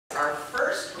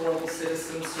first Global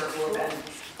Citizen Circle event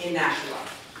in Nashua.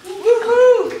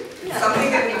 Woohoo! Something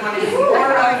that we want to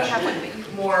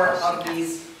do more of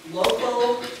these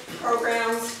local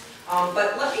programs.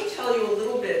 But let me tell you a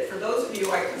little bit, for those of you,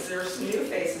 because there are some new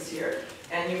faces here,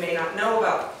 and you may not know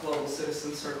about Global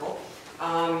Citizen Circle.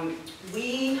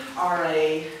 We are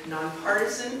a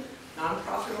nonpartisan,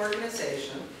 nonprofit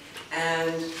organization,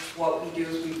 and what we do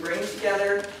is we bring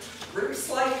together groups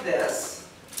like this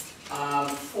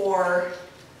for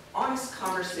honest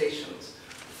conversations,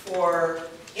 for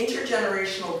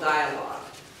intergenerational dialogue.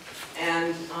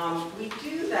 And we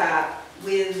do that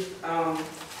with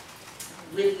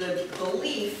the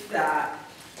belief that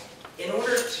in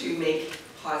order to make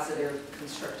positive,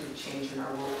 constructive change in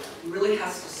our world, it really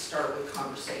has to start with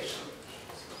conversation.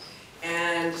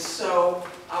 And so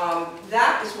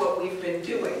that is what we've been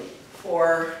doing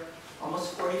for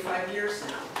almost 45 years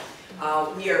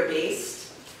now. We are based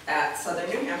at Southern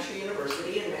New Hampshire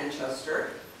University in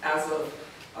Manchester as of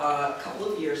a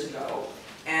couple of years ago.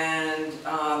 And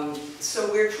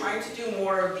so we're trying to do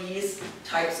more of these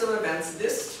types of events.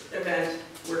 This event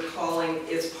we're calling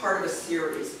is part of a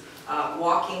series,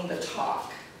 Walking the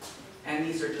Talk. And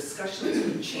these are discussions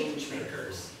with change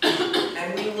makers.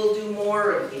 And we will do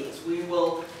more of these. We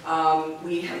will,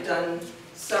 we have done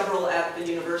several at the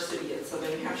university, at Southern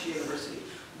New Hampshire University.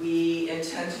 We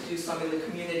intend to do some in the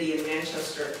community in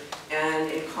Manchester and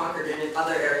in Concord and in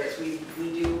other areas. We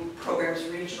do programs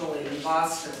regionally in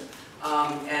Boston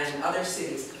and other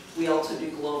cities. We also do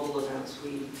global events.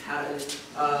 We had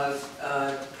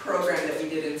a program that we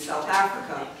did in South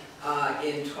Africa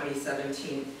in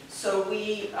 2017. So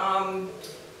we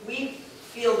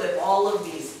feel that all of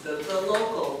these, the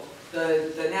local,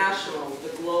 the national,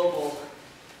 the global,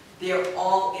 they're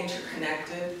all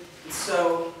interconnected.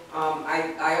 So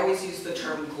I always use the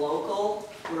term global,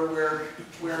 where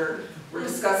we're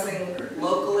discussing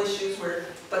local issues,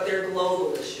 but they're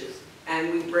global issues.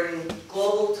 And we bring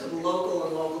global to the local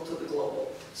and local to the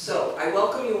global. So I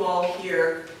welcome you all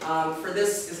here. For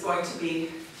this is going to be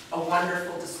a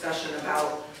wonderful discussion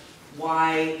about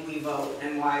why we vote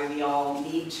and why we all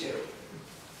need to.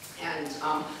 And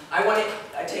I want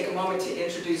to take a moment to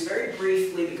introduce very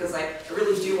briefly, because I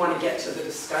really do want to get to the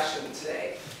discussion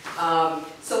today.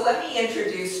 So let me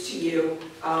introduce to you,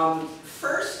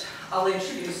 first I'll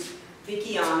introduce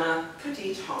Vikiana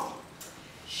Petit-Homme.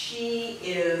 She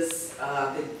is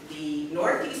the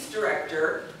Northeast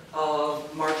Director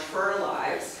of March for Our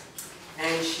Lives,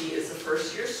 and she is a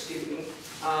first-year student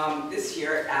this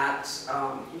year at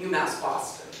UMass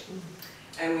Boston.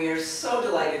 And we are so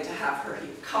delighted to have her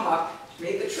come up. She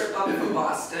made the trip up from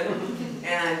Boston,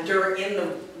 and in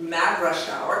the mad rush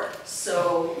hour,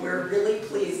 so we're really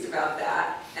pleased about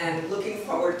that, and looking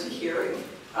forward to hearing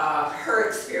her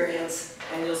experience,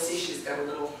 and you'll see she's got a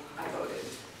little, I voted.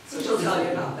 So she'll tell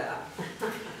you about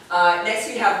that. Next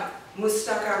we have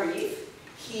Mustak Arif.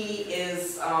 He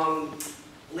is,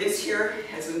 lives here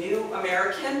as a new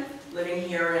American living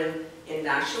here in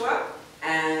Nashua.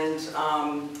 And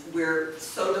we're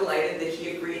so delighted that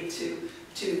he agreed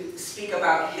to speak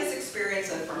about his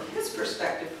experience and from his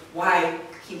perspective why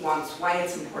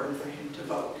it's important for him to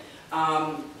vote.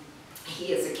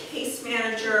 He is a case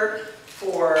manager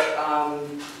for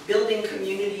building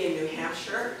community in New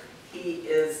Hampshire. He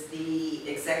is the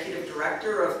executive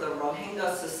director of the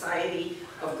Rohingya Society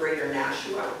of Greater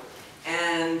Nashua,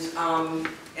 and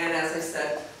as I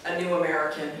said, a new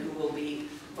American who will be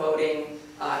voting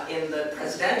in the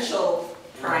presidential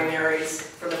primaries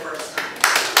for the first time.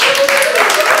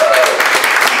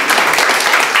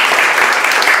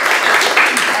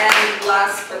 And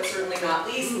last but certainly not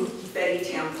least, Betty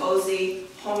Tamposi,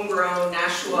 homegrown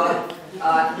Nashua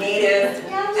native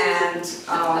and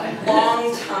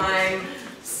long-time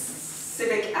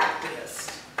civic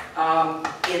activist,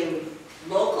 in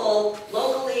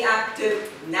locally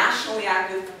active, nationally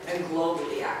active, and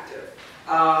globally active.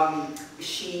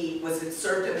 She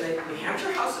served in the New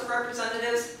Hampshire House of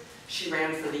Representatives. She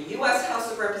ran for the U.S.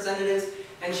 House of Representatives,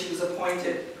 and she was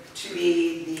appointed to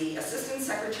be the Assistant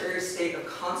Secretary of State of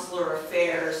Consular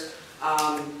Affairs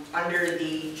under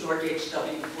the George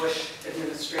H.W. Bush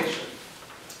administration.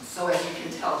 So as you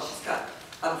can tell, she's got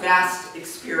a vast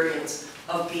experience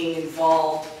of being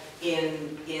involved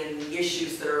in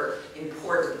issues that are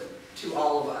important to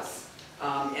all of us,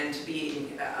 and to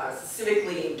be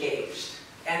civically engaged.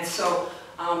 And so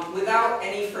without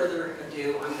any further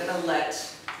ado,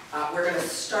 we're going to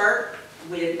start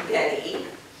with Betty.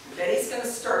 Betty's going to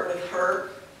start with her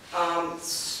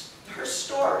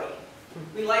story.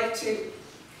 We like to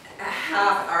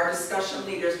have our discussion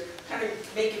leaders kind of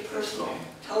make it personal.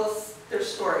 Tell us their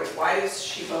story. Why does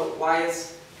she vote? Why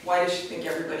is why does she think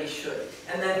everybody should?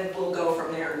 And then we'll go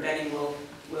from there, and Benny will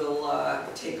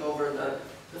take over the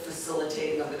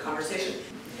facilitating of the conversation.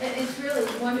 It's really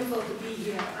wonderful to be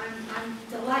here. I'm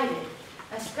delighted,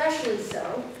 especially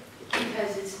so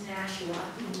because it's Nashua,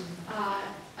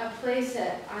 a place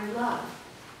that I love.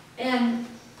 And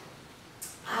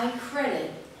I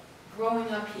credit growing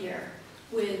up here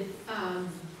with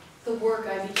the work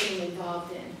I became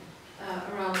involved in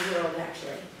around the world,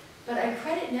 actually. But I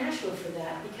credit Nashua for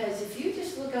that, because if you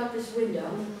just look out this window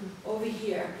over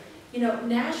here, you know,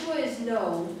 Nashua is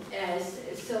known as,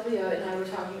 Sylvia and I were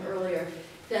talking earlier,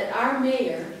 that our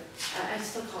mayor, I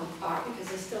still call him R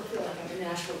because I still feel like I'm a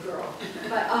Nashua girl,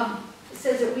 but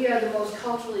says that we are the most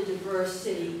culturally diverse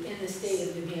city in the state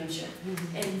of New Hampshire.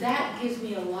 And that gives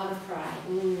me a lot of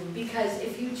pride, because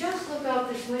if you just look out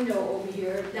this window over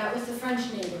here, that was the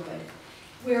French neighborhood.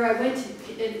 Where I went to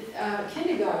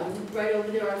kindergarten, right over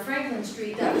there on Franklin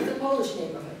Street, that was the Polish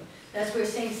neighborhood. That's where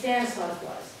St. Stanislaus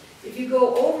was. If you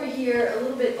go over here, a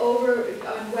little bit over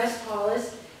on West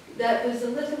Hollis, that was the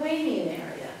Lithuanian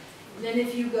area. And then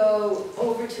if you go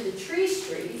over to the Tree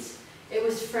Streets, it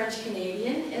was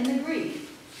French-Canadian and the Greek.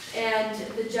 And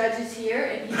the judge is here,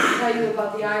 and he can tell you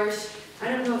about the Irish. I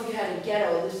don't know if you had a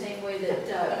ghetto the same way that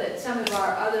that some of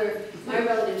our my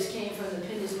relatives came from the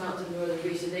Pindus Mountains of northern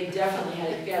Greece, and they definitely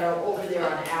had a ghetto over there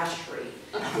on Ash Tree,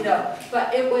 you know.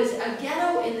 But it was a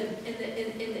ghetto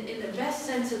in the best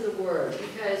sense of the word,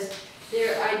 because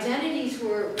their identities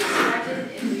were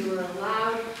respected, and we were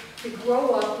allowed to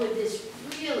grow up with this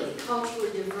really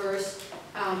culturally diverse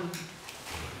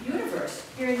universe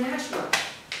here in Nashua.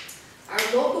 Our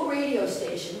local radio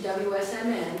station,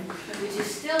 WSMN, which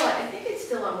is still, I think it's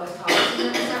still on West Hollis,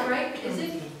 is that right? Is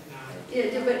it?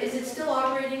 Yeah, but is it still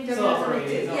operating? Still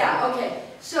operating. Yeah, okay.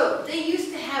 So they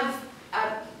used to have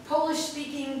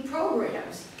Polish-speaking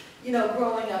programs, you know,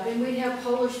 growing up, and we'd have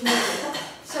Polish music.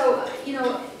 So, you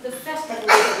know, the festivals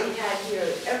that we had here,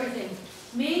 everything,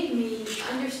 made me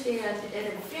understand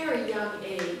at a very young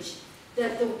age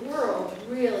that the world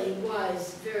really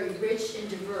was very rich and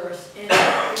diverse. And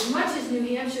as much as New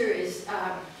Hampshire is,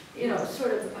 you know,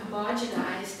 sort of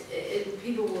homogenized,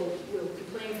 people will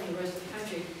complain from the rest of the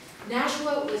country,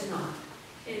 Nashua was not.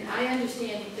 And I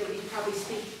understand that we probably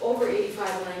speak over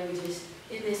 85 languages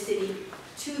in this city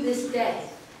to this day.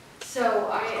 So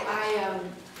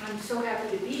I'm so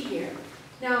happy to be here.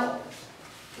 Now,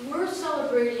 we're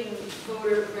celebrating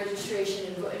voter registration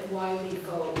and why we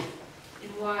vote,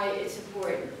 and why it's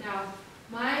important. Now,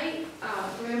 my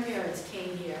grandparents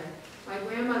came here. My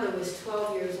grandmother was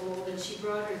 12 years old, and she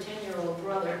brought her 10-year-old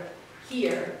brother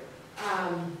here.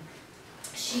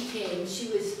 She came. She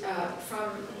was from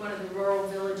one of the rural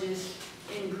villages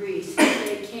in Greece.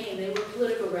 They came. They were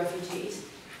political refugees.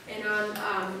 And on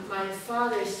my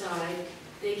father's side,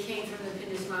 they came from the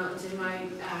Pindus Mountains, and my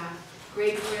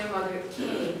great-grandmother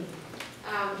came.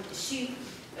 She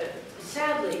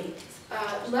sadly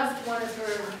left one of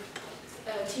her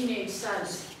teenage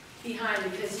sons behind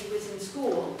because he was in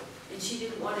school, and she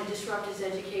didn't want to disrupt his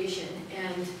education.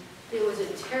 And there was a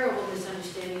terrible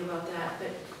misunderstanding about that,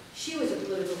 but she was a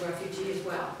political refugee as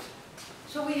well.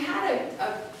 So we had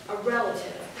a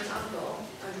relative, an uncle,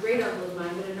 a great uncle of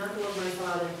mine, but an uncle of my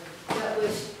father, that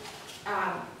was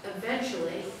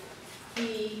eventually,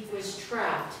 he was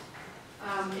trapped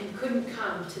and couldn't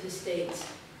come to the States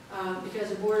because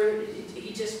the border,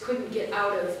 he just couldn't get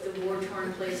out of the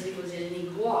war-torn place he was in, and he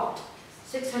walked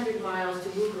 600 miles to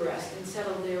Bucharest and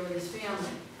settled there with his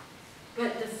family.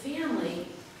 But the family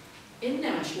in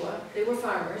Nashua, they were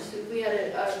farmers. We had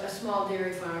a small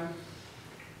dairy farm.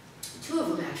 Two of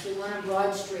them, actually, one on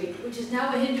Broad Street, which is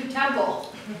now a Hindu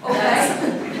temple. Okay?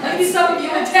 Maybe some of you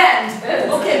attend.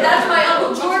 Okay, that's my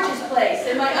Uncle George's place,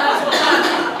 and my aunt.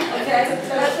 Okay?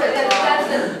 So that's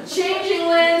the changing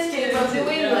landscape of New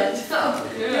England. So,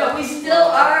 you know, we still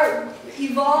are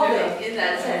evolving in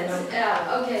that sense.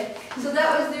 Yeah, okay. So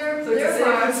that was their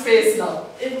farm. Space now.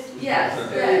 I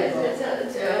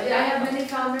have many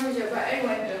fond memories there, but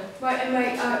anyway, my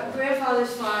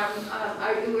grandfather's farm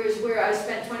was where I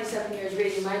spent 27 years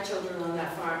raising my children on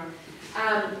that farm.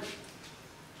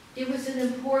 It was an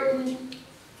important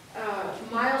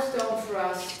milestone for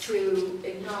us to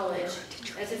acknowledge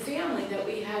as a family that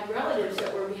we had relatives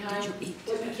that were behind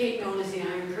what became known as the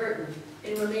Iron Curtain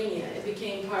in Romania. It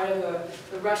became part of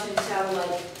the Russian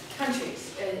satellite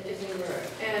countries, as they were.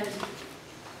 And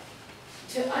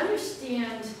to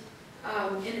understand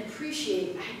and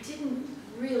appreciate, I didn't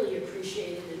really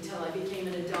appreciate it until I became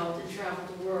an adult and traveled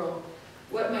the world,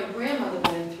 what my grandmother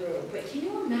went through. But can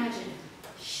you imagine,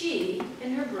 she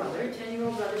and her brother,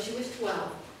 10-year-old brother, she was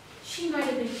 12, she might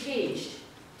have been caged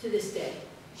to this day.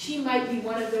 she might be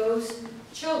one of those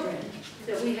children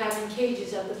that we have in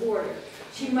cages at the border.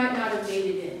 She might not have made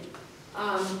it in,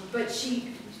 but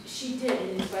she did,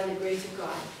 and it's by the grace of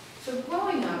God. So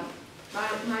growing up,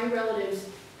 my relatives,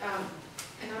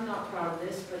 and I'm not proud of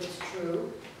this, but it's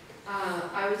true,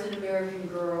 I was an American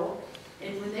girl,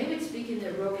 and when they would speak in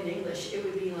their broken English, it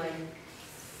would be like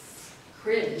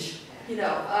cringe,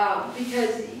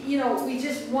 because, we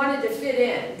just wanted to fit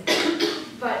in.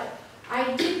 But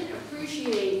I didn't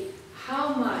appreciate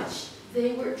how much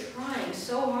they were trying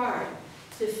so hard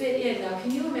to fit in. Now,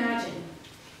 can you imagine?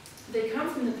 They come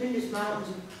from the Pindus Mountains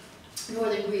of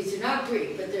northern Greece. They're not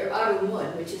Greek, but they're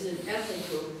Arumun, which is an ethnic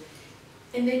group.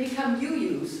 And they become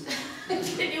UUs.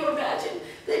 Can you imagine?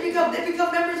 They become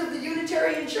members of the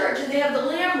Unitarian Church, and they have the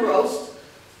lamb roast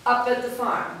up at the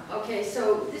farm. Okay,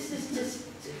 so this is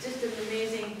just an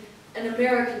amazing, an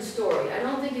American story. I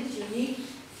don't think it's unique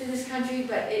to this country,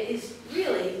 but it is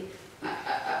really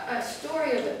a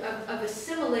story of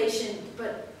assimilation,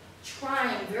 but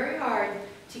trying very hard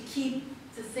to keep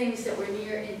the things that were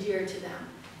near and dear to them.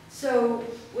 So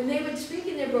when they would speak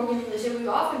in their broken English, they would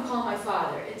often call my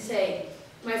father and say,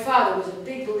 my father was a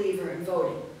big believer in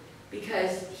voting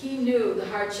because he knew the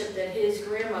hardship that his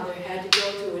grandmother had to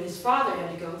go through and his father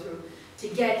had to go through to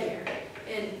get here.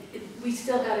 And we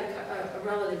still had a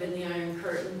relative in the Iron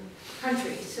Curtain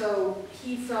country, so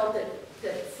he felt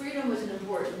that freedom was an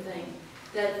important thing,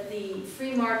 that the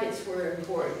free markets were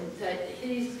important, that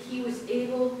he was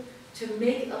able to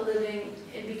make a living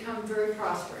and become very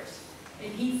prosperous.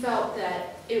 And he felt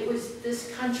that it was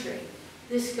this country,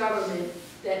 this government,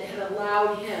 that had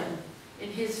allowed him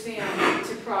and his family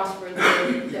to prosper,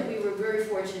 that we were very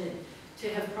fortunate to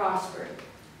have prospered.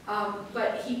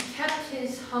 But he kept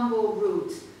his humble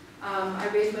roots. I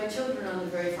raised my children on the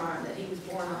very farm that he was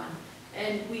born on.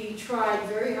 And we tried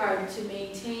very hard to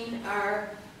maintain our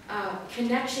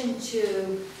connection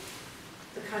to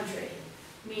the country,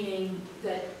 meaning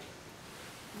that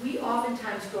we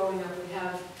oftentimes growing up would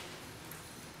have,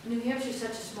 New Hampshire's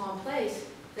such a small place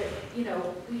that,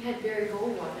 we had Barry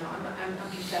Goldwater. Now, I'm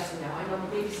confessing now. I know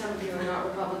maybe some of you are not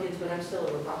Republicans, but I'm still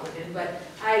a Republican. But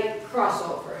I cross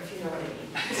over, if you know what I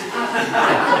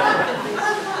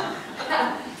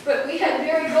mean. But we had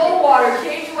Barry Goldwater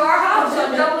came to our house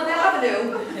on Dublin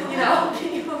Avenue.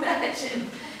 Can you imagine?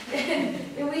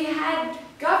 And we had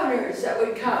governors that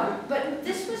would come. But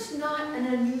this was not an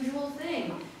unusual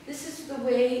thing. This is the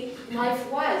way life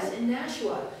was in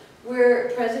Nashua, where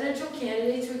presidential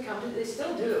candidates would come to, they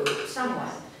still do,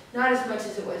 somewhat, not as much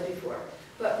as it was before.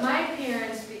 But my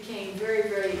parents became very,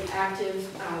 very active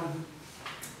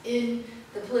in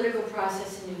the political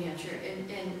process in New Hampshire.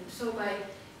 And so my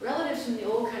relatives from the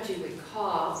old country would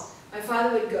call. My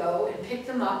father would go and pick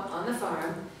them up on the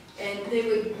farm, and they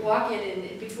would walk in,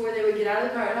 and before they would get out of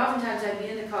the car, and oftentimes I'd be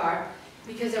in the car,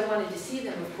 because I wanted to see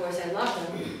them, of course, I loved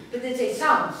them, but they'd say,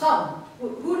 some,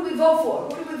 who do we vote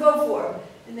for? Who do we vote for?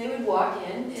 And they would walk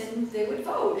in and they would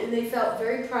vote, and they felt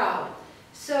very proud.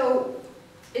 So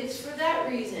it's for that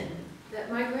reason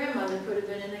that my grandmother could have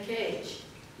been in a cage,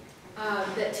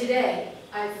 that today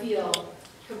I feel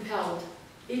compelled,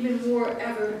 even more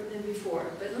ever than before.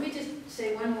 But let me just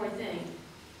say one more thing.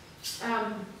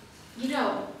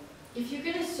 If you're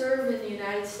going to serve in the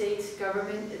United States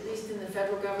government, at least in the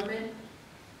federal government,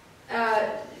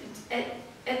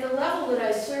 at the level that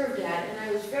I served at, and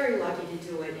I was very lucky to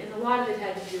do it, and a lot of it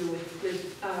had to do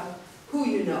with who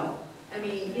you know. I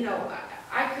mean,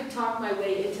 I could talk my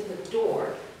way into the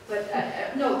door, but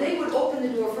no, they would open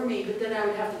the door for me, but then I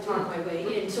would have to talk my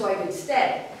way in so I could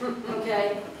stay,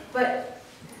 okay? But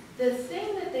the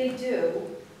thing that they do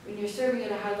when you're serving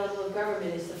at a high level of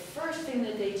government is the first thing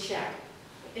that they check.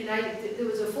 And there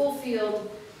was a full field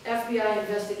FBI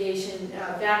investigation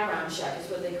background check is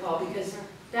what they call, because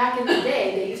back in the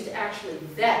day, they used to actually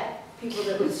vet people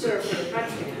that would serve for the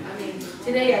country. I mean,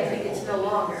 today I think it's no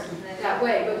longer that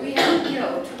way. But we had,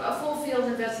 a full field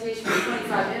investigation with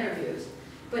 25 interviews.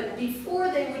 But before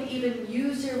they would even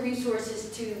use their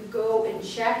resources to go and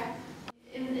check,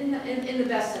 in the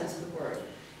best sense of the word,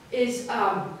 is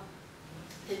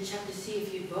they check to see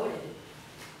if you voted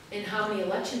and how many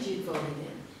elections you'd voted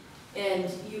in.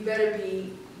 And you better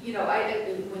be,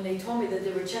 when they told me that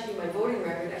they were checking my voting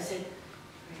record, I said,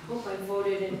 I hope I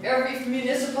voted in every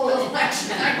municipal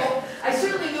election. I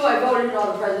certainly knew I voted in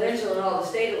all the presidential and all the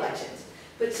state elections.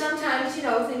 But sometimes,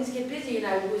 things get busy, and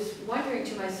I was wondering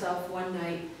to myself one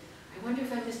night, I wonder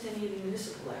if I missed any of the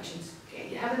municipal elections.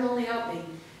 Okay, heaven only helped me.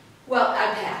 Well,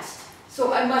 I passed.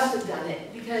 So I must have done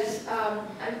it, because,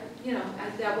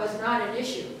 that was not an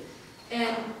issue.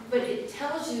 But it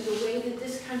tells you the way that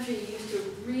this country used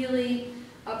to really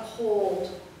uphold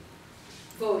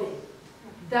voted.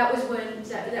 That was when,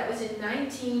 that was in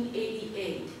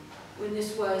 1988, when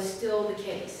this was still the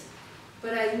case.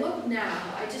 But I look now,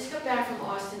 I just got back from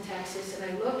Austin, Texas, and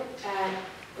I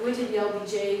went to the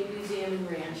LBJ Museum and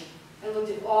Ranch. I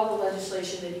looked at all the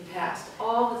legislation that he passed,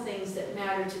 all the things that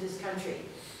matter to this country,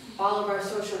 all of our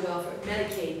social welfare,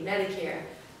 Medicaid, Medicare,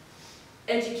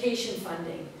 education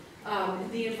funding,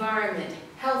 the environment,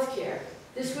 healthcare.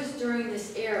 This was during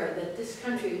this era that this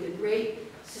country, the great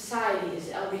society, as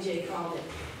LBJ called it.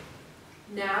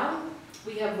 Now,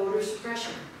 we have voter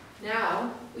suppression.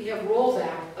 Now, we have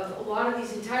rollback of a lot of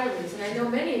these entitlements, and I know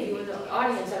many of you in the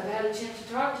audience, I've had a chance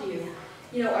to talk to you,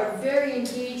 are very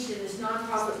engaged in this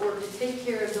nonprofit work to take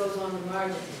care of those on the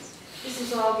margins. This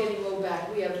is all getting rolled back.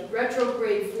 We have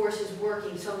retrograde forces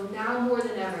working, so now more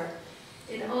than ever,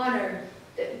 in honor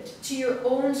to your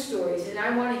own stories, and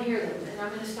I want to hear them, and I'm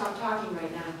going to stop talking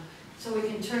right now, so we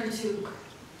can turn to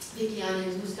Vikiana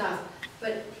and Mustak.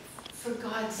 But for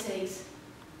God's sakes,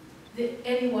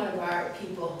 any one of our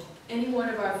people, any one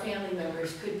of our family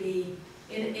members could be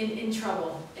in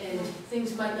trouble, and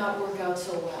things might not work out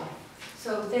so well.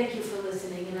 So thank you for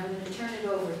listening, and I'm going to turn it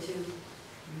over to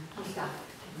Mustak.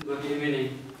 Good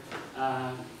evening.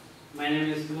 My name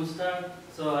is Mustak,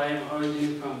 so I am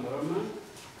originally from Burma.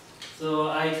 So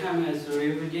I come as a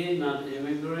refugee, not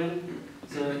immigrant.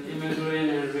 So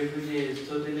immigrant and refugee is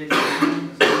totally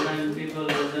different. Sometimes people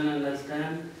doesn't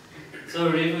understand. So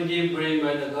refugee bring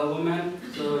by the government.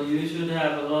 So you should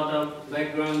have a lot of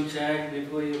background check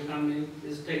before you come in.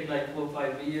 It takes like 4 or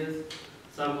 5 years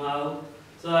somehow.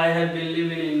 So I have been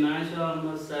living in Nashua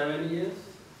almost 7 years.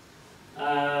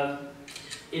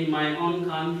 In my own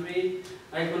country,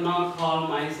 I could not call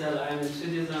myself I am a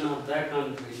citizen of that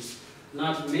country.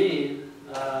 Not me,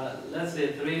 let's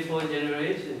say 3 or 4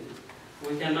 generations.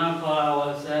 We cannot call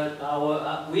ourselves,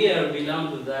 we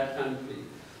belong to that country.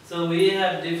 So we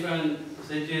have different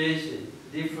situations,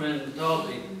 different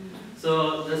topics.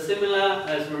 So the similar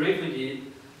as a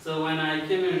refugee, so when I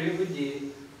came a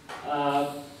refugee,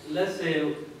 let's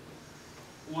say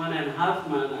 1.5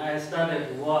 months, I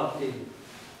started working.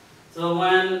 So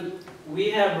when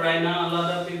we have right now a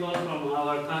lot of people from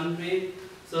our country,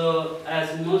 so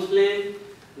as Muslims,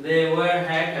 they wear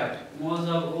hijab. Most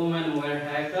of women wear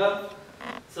hijab.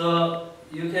 So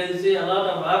you can see a lot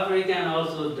of African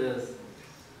also does.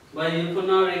 But you could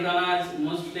not recognize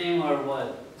Muslim or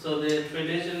what. So they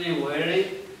traditionally wear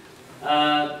it.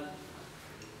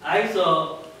 I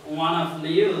saw one of the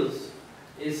news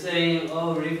is saying,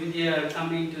 oh, refugees are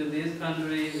coming to this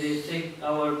country, they take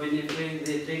our benefits,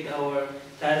 they take our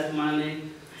tax money.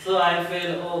 So I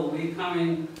felt, oh, we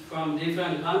coming from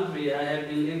different country. I have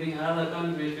been living in other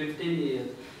country 15 years.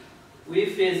 We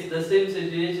face the same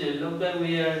situation. Look like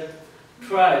we are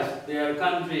trash, their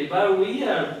country, but we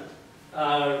are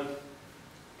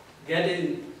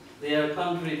getting their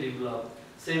country developed.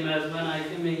 Same as when I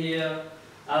came here,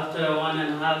 after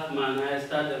 1.5 months, I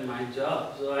started my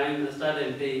job. So I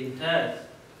started paying tax.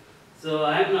 So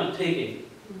I'm not taking.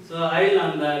 So I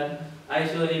learned that I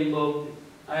should involve.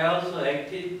 I also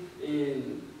acted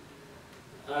in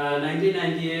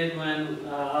 1998 when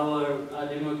our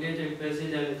democratic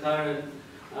president, current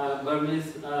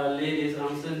Burmese lady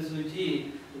Aung San Suu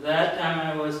Kyi, that time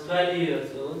I was 12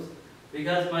 years old,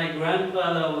 because my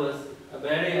grandfather was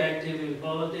very active in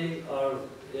politics or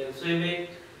civic.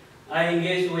 I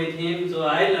engaged with him, so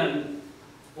I learned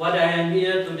what I am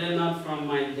here today not from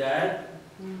my dad.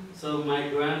 So my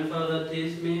grandfather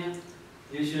taught me,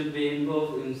 you should be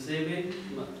involved in civic.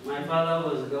 My father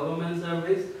was government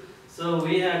service, so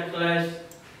we had clashed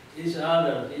each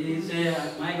other. He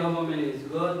said, my government is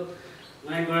good.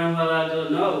 My grandfather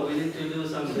don't know, we need to do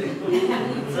something.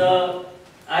 So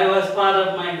I was part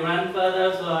of my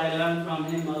grandfather, so I learned from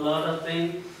him a lot of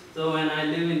things. So when I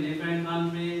live in different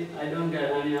countries, I don't get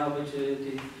any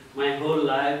opportunity my whole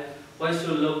life. What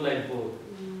should look like both?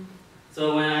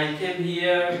 So when I came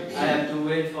here, I had to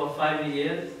wait for 5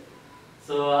 years.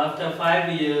 So after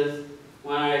 5 years,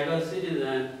 when I got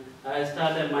citizen, I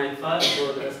started my first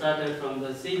vote. I started from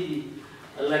the city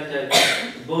elected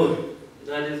board.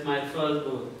 That is my first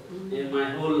vote in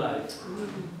my whole life.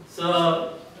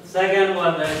 So second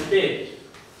was the state.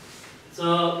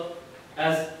 So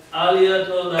as earlier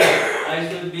told that I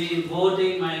should be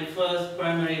voting my first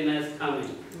primary next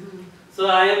coming. So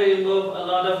I have involved a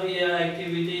lot of here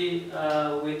activity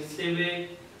with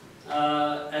civic,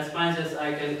 as much as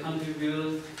I can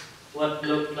contribute what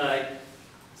look like.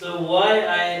 So why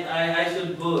I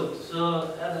should vote?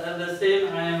 So at the same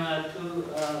I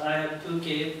have 2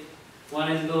 kids. One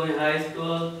is going high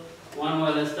school, one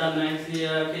will start next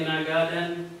year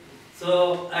kindergarten.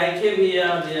 So I came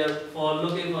here for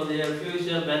looking for their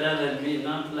future better than me,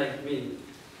 not like me.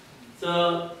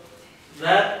 So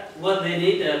that what they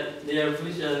needed, their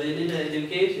future, they needed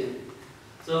education.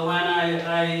 So when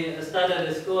I started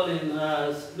a school in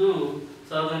Snow,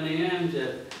 southern New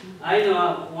Hampshire, I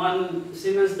know one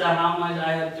semester how much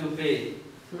I have to pay.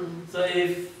 So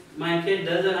if my kid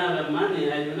doesn't have the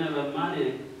money, I don't have the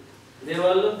money, they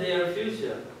will lose their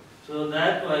future. So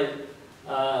that's why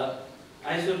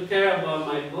I should care about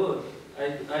my board.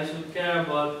 I should care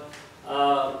about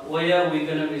where we're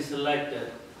going to be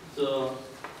selected. So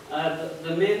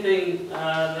the main thing,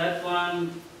 that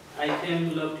one I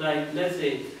came look like, let's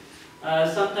say,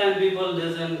 sometimes people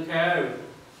doesn't care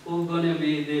who's going to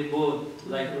be the board,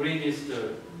 like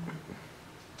registered.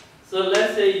 So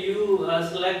let's say you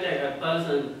selected a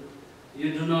person,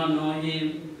 you do not know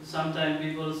him. Sometimes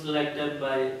people selected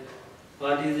by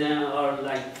partisan or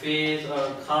like face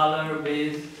or color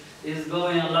base is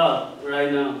going a lot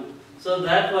right now. So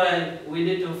that's why we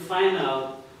need to find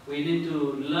out, we need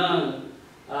to learn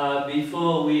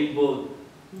before we vote.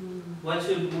 What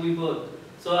should we vote?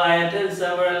 So I attend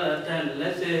several attempts.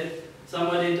 Let's say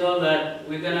somebody told that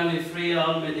we're going to be free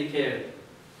all Medicare.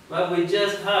 But we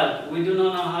just heard, we do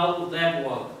not know how that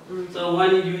works. So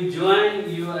when you join,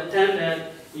 you attended,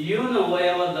 you know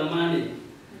where was the money.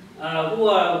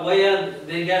 Where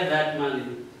they get that money.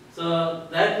 So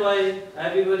that's why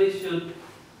everybody should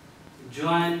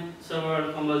join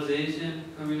several conversation,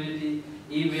 community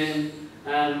event,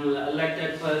 and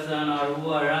elected person or who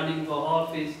are running for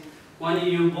office. When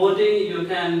you voting, you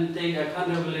can take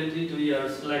accountability to your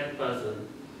select person.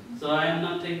 So I am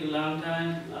not taking a long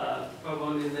time.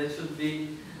 Probably that should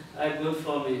be good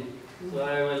for me. So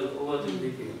I will over to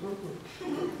Vicky.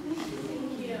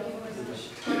 Thank you.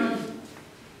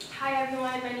 Hi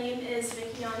everyone, my name is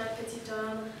Vikiana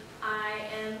Petit-Homme. I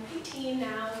am 18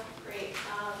 now. Great.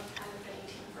 I haven't been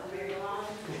 18 for very long.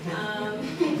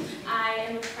 I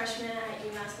am a freshman at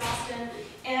UMass Boston,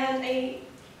 and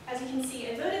as you can see,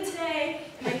 I voted today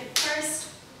in my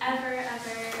first ever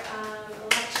election.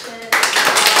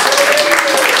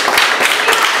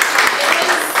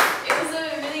 It was a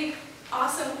really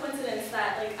awesome coincidence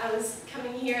that I was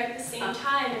coming here at the same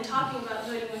time and talking about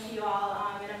voting with you all,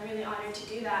 and I'm really honored to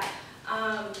do that.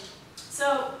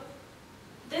 So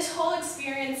this whole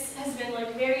experience has been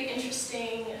very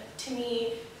interesting to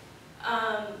me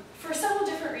for several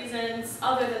different reasons,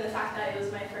 other than the fact that it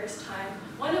was my first time.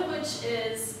 One of which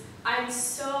is I'm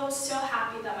so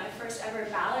happy that my first ever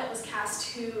ballot was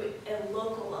cast to a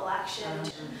local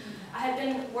election. I had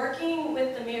been working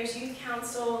with the Mayor's Youth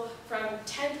Council from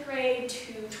 10th grade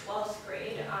to 12th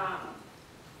grade.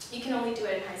 You can only do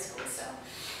it in high school, so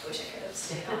I wish I could have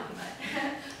stayed on.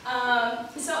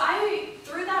 But so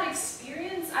through that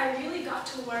experience, I really got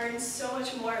to learn so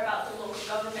much more about the local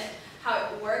government, how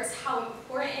it works, how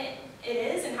important it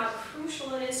is, and how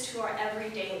crucial it is to our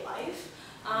everyday life.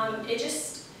 It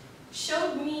just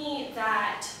showed me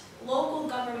that local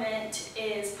government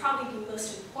is probably the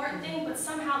most important thing, but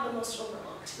somehow the most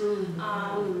overlooked.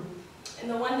 And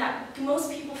the one that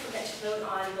most people forget to vote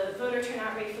on. The voter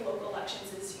turnout rate for local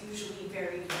elections is usually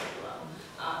very, very low.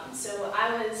 So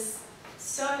I was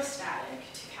so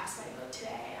ecstatic to cast my vote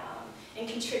today and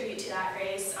contribute to that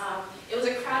race. It was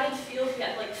a crowded field. We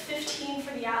had 15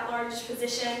 for the at-large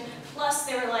position, plus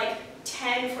there were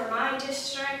 10 for my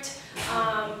district,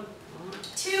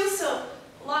 too. So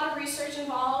a lot of research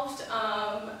involved.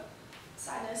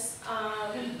 Sadness,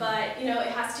 but it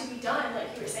has to be done.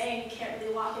 Like you were saying, you can't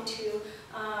really walk into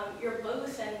your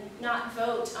booth and not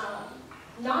vote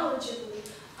knowledgeably.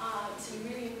 So you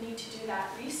really need to do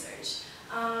that research.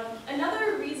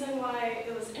 Another reason why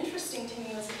it was interesting to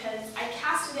me was because I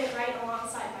casted it right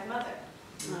alongside my mother.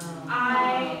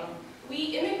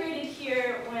 We immigrated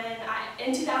here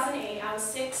in 2008. I was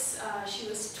 6. She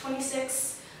was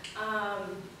 26.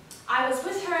 I was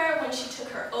with her when she took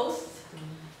her oath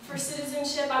for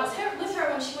citizenship. I was with her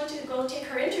when she went to go take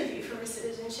her interview for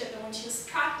citizenship, and when she was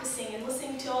practicing and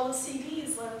listening to all the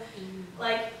CDs.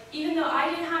 Even though I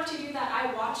didn't have to do that,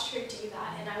 I watched her do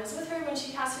that, and I was with her when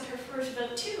she casted her first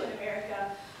vote too in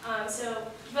America. So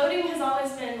voting has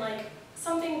always been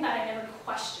something that I never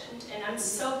questioned, and I'm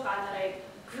so glad that I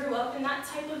grew up in that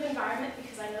type of environment,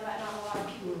 because I know that not a lot of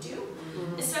people do,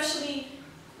 especially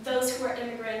those who are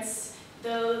immigrants,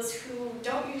 those who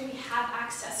don't usually have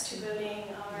access to voting,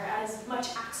 or as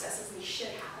much access as they should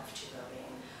have to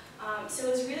voting. So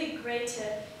it was really great to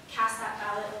cast that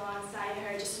ballot alongside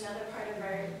her, just another part of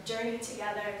our journey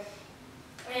together.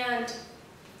 And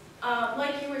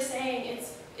like you were saying,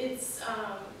 it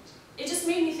just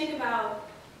made me think about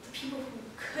the people who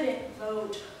couldn't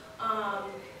vote.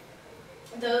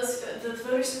 the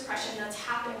voter suppression that's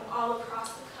happening all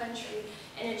across the country,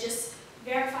 and it just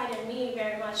verified in me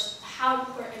very much how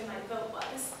important my vote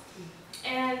was.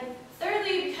 And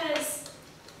thirdly, because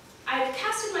I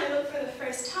casted my vote for the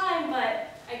first time,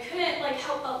 but I couldn't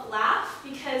help but laugh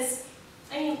because,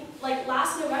 I mean,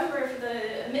 last November for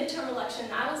the midterm election,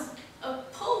 I was a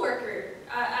poll worker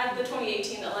at the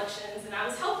 2018 elections, and I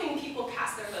was helping people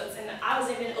cast their votes, and I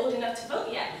wasn't even old enough to vote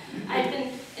yet. I'd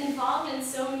been involved in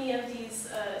so many of these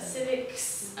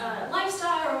civics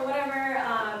lifestyle or whatever,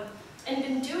 and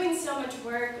been doing so much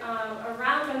work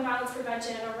around gun violence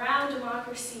prevention, around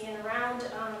democracy, and around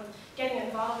getting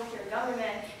involved with your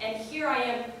government. And here I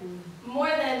am, more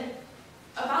than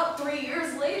about 3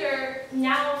 years later,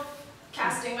 now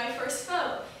casting my first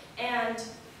vote. And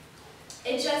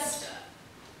it just,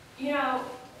 you know,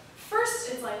 first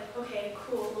it's like, okay,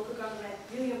 cool, local government,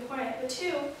 really important. But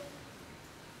two,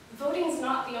 voting's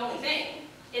not the only thing.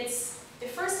 It's the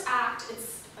first act,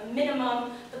 it's a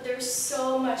minimum, but there's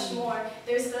so much more.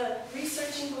 There's the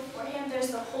researching beforehand, there's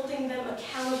the holding them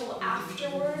accountable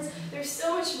afterwards. There's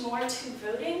so much more to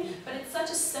voting, but it's such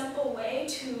a simple way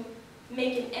to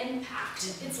make an impact.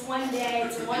 It's one day,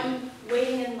 it's one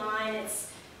waiting in line, it's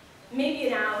maybe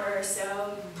an hour or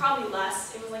so, probably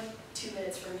less. It was like 2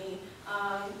 minutes for me,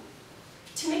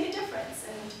 to make a difference.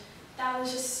 And that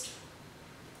was just,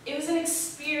 it was an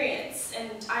experience,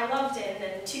 and I loved it. And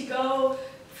then to go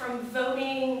from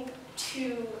voting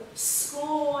to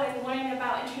school and learning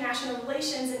about international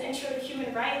relations and intro to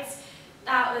human rights,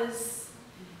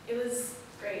 it was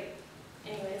great.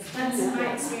 Anyways, that's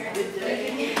my experience.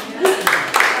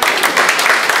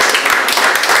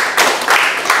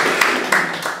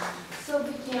 So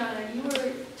Vikiana, you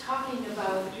were talking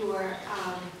about your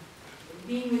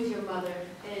being with your mother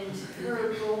and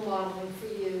her role modeling for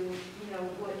you, you know,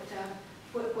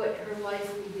 what her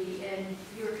life would be, and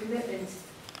your commitments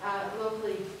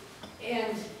locally,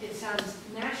 and it sounds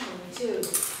nationally too,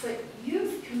 but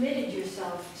you've committed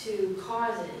yourself to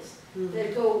causes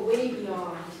that go way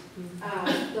beyond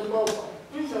the local,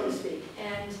 so to speak.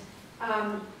 And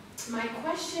my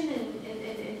question, and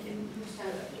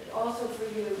Mustak, also for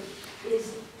you,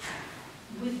 is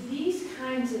with these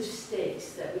kinds of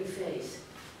stakes that we face,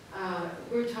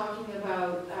 we're talking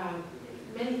about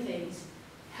many things,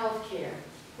 healthcare,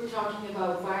 we're talking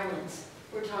about violence,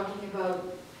 we're talking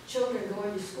about children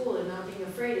going to school and not being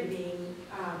afraid of being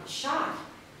shot.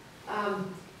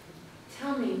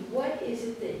 Tell me, what is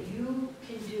it that you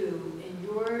can do and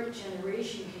your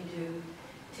generation can do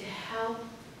to help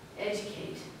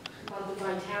educate about the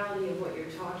vitality of what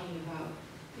you're talking about?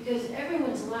 Because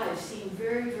everyone's lives seem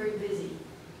very, very busy.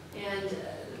 And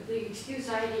the excuse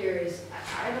I hear is,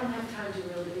 I don't have time to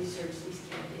really research these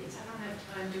candidates. I don't have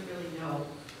time to really know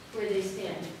where they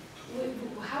stand.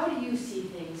 How do you see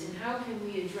things, and how can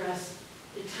we address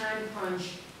the time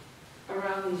crunch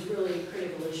around these really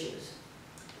critical issues?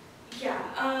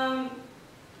 Yeah,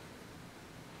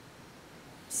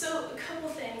 so a couple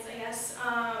things, I guess.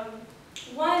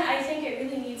 One, I think it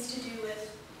really needs to do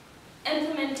with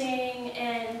implementing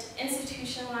and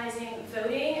institutionalizing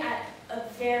voting at a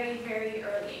very, very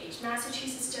early age.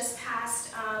 Massachusetts just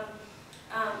passed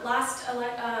last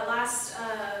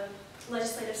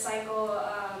legislative cycle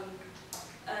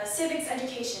civics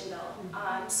education bill.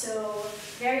 So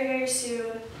very, very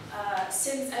soon,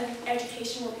 civics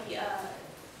education will be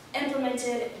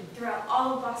implemented throughout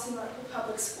all of Boston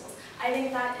public schools. I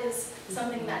think that is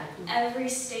something that every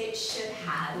state should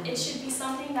have. It should be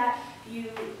something that you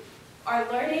are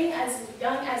learning as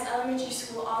young as elementary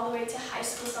school all the way to high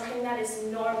school, something that is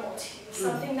normal to you,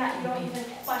 something that you don't even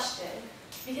question.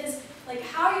 Because, like,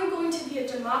 how are you going to be a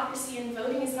democracy and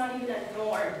voting is not even a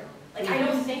norm? Like, I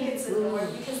don't think it's a norm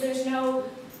because there's no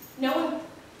one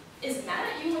is mad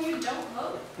at you when you don't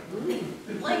vote.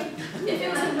 Like, if it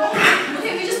was a norm,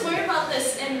 okay, we just learned about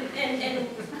this in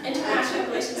international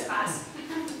relations class.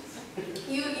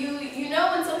 You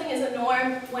know when something is a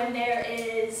norm when there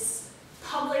is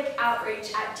public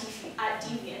outrage at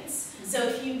deviance. So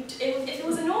if it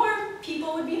was a norm,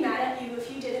 people would be mad at you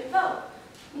if you didn't vote.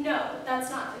 No,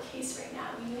 that's not the case right now.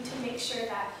 We need to make sure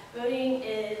that voting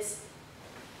is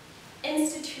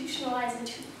institutionalized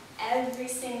into every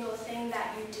single thing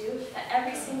that you do, that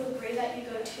every single grade that you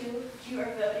go to, you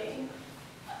are voting.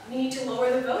 We need to lower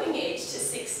the voting age to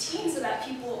 16 so that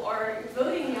people are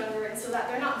voting younger and so that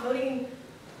they're not voting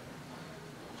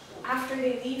after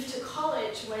they leave to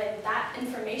college when that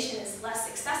information is less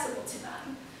accessible to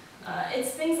them.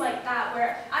 It's things like that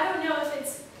where I don't know if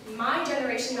it's my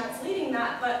generation that's leading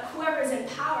that, but whoever's in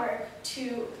power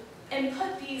to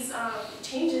input these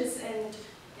changes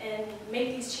and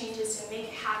make these changes to make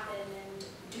it happen and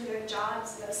do their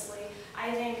jobs mostly.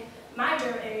 I think my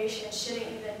generation shouldn't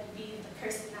even be the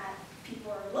person that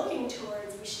people are looking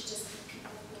towards. We should just be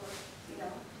people who are, you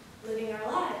know, living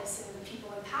our lives, and the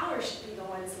people in power should be the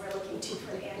ones we're looking to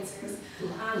for the answers.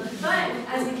 But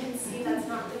as you can see, that's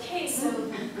not the case.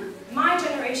 So my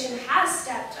generation has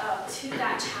stepped up to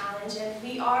that challenge, and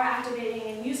we are activating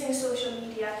and using social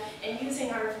media and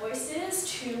using our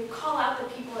voices to call out the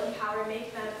people in power,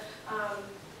 make them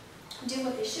do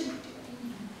what they should be doing.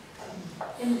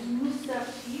 And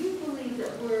Mustak, do you believe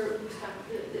that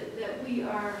that we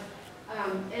are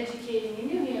educating in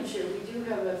New Hampshire? We do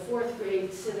have a 4th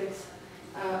grade civics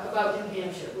about New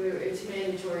Hampshire, where it's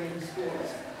mandatory in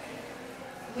schools.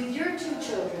 With your 2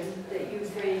 children that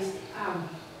you've raised,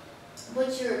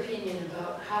 what's your opinion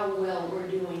about how well we're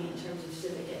doing in terms of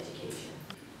civic education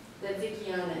that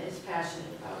Vikiana is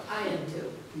passionate about? I am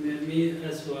too. Me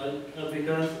as well,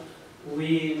 because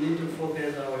we need to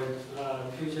focus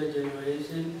our future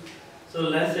generation. So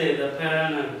let's say the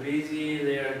parents are busy,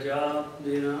 their job,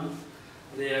 you know,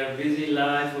 their busy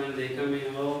life. When they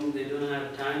coming home, they don't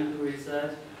have time to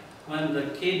research. When the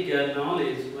kid get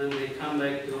knowledge, when they come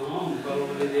back to home,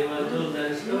 probably they will tell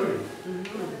that story.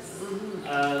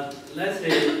 Let's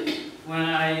say when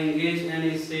I engage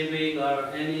any civic or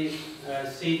any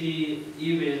city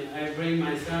event, I bring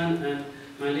my son and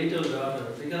my little daughter,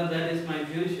 because that is my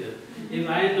future. If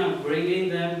I am not bringing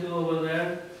them to over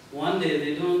there, one day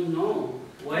they don't know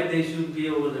why they should be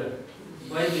over there,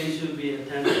 why they should be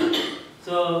attending.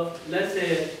 So let's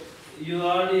say you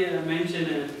already mentioned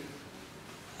it.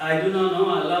 I do not know,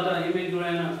 a lot of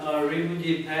immigrant or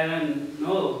refugee parents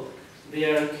know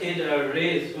their kids are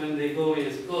raised when they go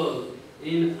in school.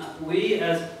 We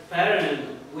as parents,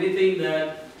 we think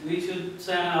that we should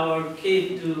send our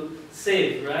kid to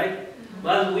safe, right?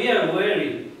 But we are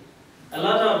worried. A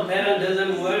lot of parents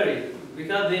doesn't worry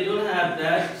because they don't have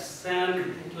that sense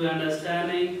to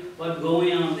understanding what's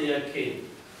going on with their kid.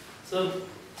 So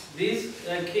these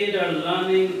kids are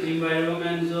learning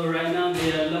environment. So right now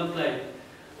they look like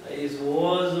it's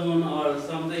war zone or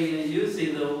something. You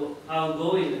see how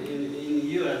going in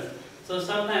US. So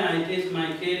sometimes I teach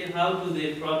my kids how do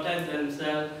they protect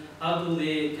themselves, how do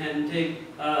they can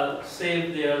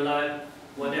save their life,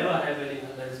 whatever happening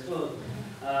at the school.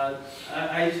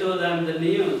 I show them the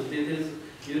news.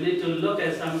 You need to look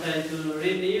at sometimes to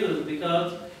read news,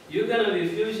 because you're going to be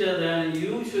future, then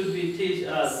you should be teach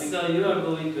us, because you are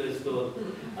going to school.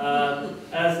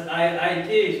 As I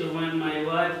teach, when my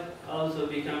wife also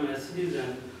become a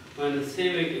citizen, when the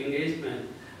civic engagement,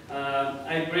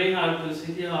 I bring her to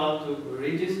City Hall to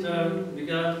register,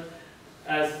 because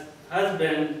as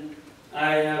husband,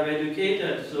 I have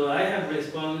educated, so I have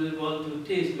responsible to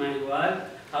teach my wife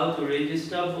how to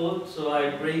register vote, so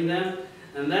I bring them.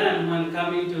 And then when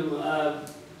coming to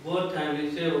vote time, we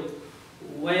say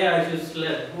where I should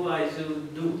sleep, who I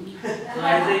should do. So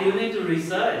I say, you need to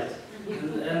research.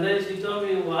 And then she told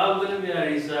me, well, how going to be a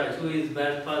research? Who is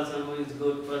bad person, who is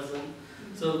good person?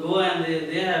 So go and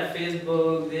they have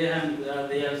Facebook, they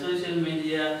have social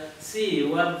media, see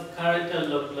what character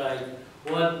look like,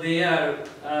 what they are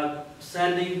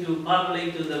sending to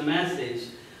public to the message.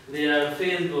 Their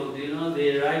Facebook, you know,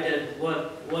 they write it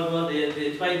what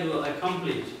they try to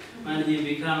accomplish when he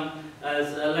become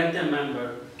as elected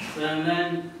member. So and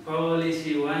then probably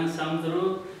she went some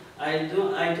through. I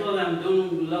told them,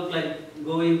 don't look like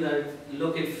going there,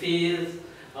 look at face,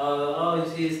 oh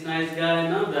she's nice guy,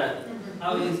 not that.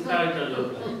 How his character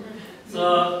look like.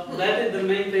 So that is the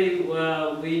main thing.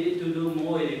 We need to do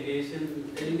more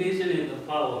education. Education is the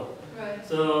power. Right.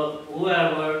 So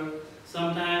whoever.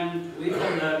 Sometimes we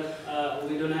feel that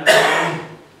we don't have time.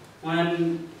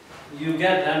 When you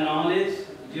get that knowledge,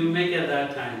 you make it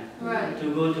that time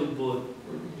to go to vote.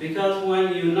 Because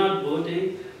when you're not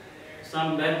voting,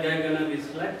 some bad guy gonna be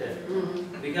selected.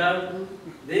 Because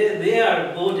they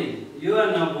are voting. You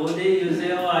are not voting, you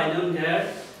say, oh, I don't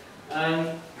care.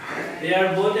 They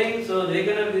are voting, so they're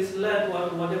gonna be selected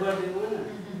whatever they want.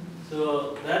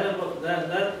 So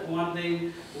that's one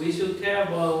thing we should care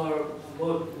about our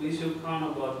vote, we should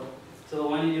count about. So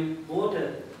when you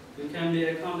voted, you can be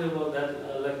accountable that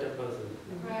elected person.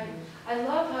 Right. I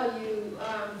love how you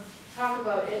talk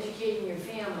about educating your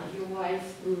family, your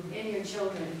wife, and your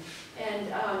children.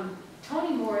 And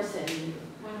Toni Morrison,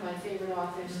 one of my favorite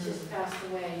authors, just passed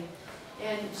away.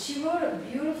 And she wrote a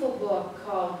beautiful book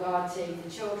called God Save the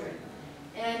Children.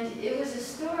 And it was a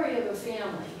story of a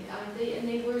family. And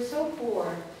they were so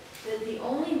poor that the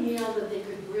only meal that they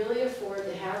could really afford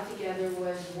to have together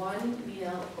was one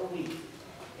meal a week.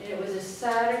 And it was a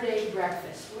Saturday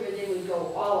breakfast where they would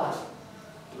go all out.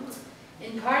 I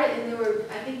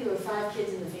think there were 5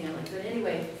 kids in the family, but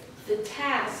anyway, the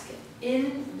task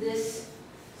in this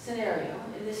scenario,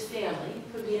 in this family,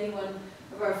 could be any one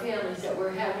of our families that were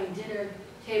having dinner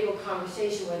table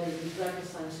conversation, whether it be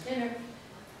breakfast, lunch, dinner.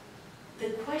 The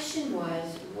question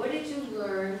was, what did you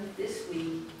learn this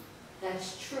week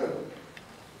that's true?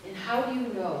 And how do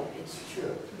you know it's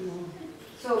true?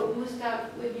 So,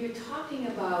 Mustak, when you're talking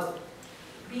about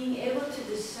being able to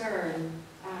discern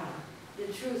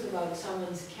the truth about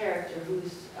someone's character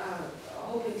who's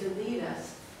hoping to lead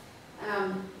us,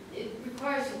 it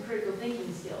requires some critical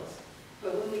thinking skills.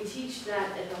 But when we teach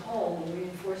that at the home and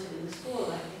reinforce it in the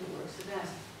school, I think it works the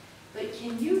best. But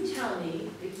can you tell me,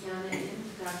 Vikiana, in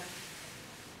fact,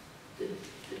 the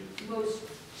most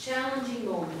challenging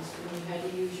moments when you had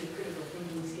to use your critical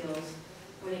thinking skills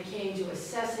when it came to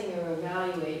assessing or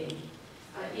evaluating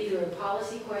either a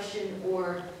policy question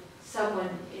or someone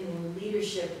in a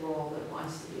leadership role that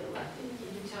wants to be elected?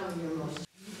 Can you tell me your most,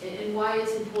 and why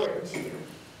it's important to you?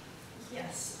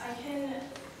 Yes, I can.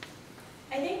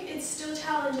 I think it's still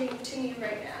challenging to me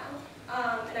right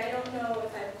now, and I don't know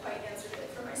if I've quite answered it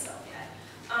for myself yet.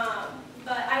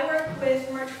 But I work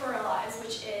with March for Our Lives,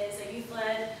 which is a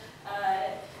youth-led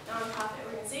nonprofit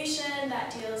organization that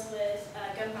deals with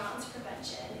gun violence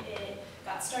prevention. It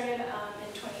got started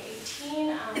in 2018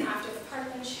 after the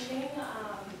Parkland shooting.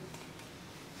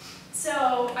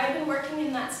 So I've been working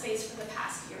in that space for the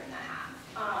past year and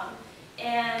a half.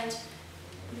 And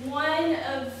one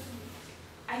of,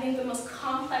 I think, the most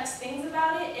complex things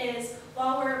about it is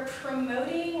while we're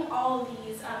promoting all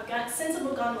these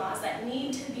sensible gun laws that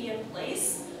need to be in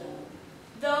place,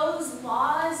 those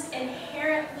laws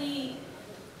inherently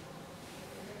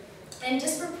and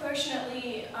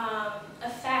disproportionately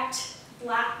affect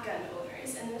Black gun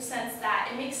owners in the sense that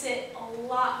it makes it a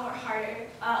lot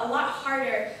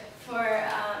harder for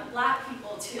Black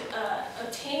people to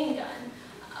obtain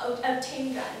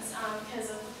guns because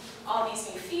of all these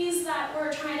new fees that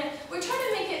we're trying to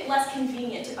make it less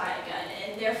convenient to buy a gun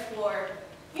and therefore,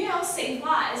 save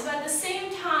lives. But at the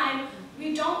same time,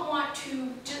 we don't want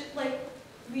to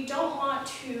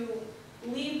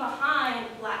leave behind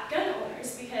Black gun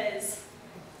owners because,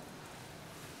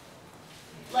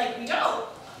 we don't.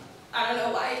 I don't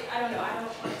know why. I don't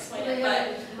want to explain it,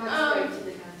 but much right to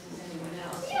the guns as anyone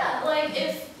else. Yeah,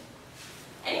 if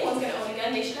anyone's going to own a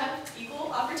gun, they should have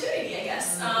equal opportunity, I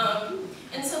guess.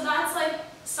 And so that's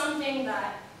something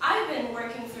that I've been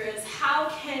working through is how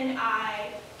can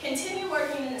I continue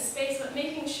working in this space but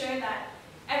making sure that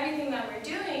everything that we're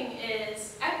doing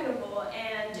is equitable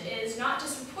and is not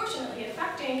disproportionately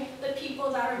affecting the people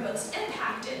that are most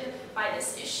impacted by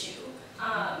this issue.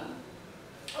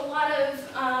 A lot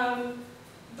of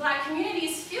Black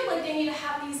communities feel like they need to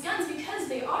have these guns because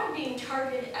they are being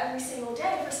targeted every single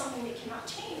day for something they cannot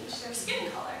change, their skin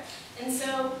color. And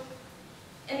so,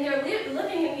 and they're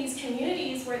living in these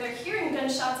communities where they're hearing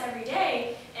gunshots every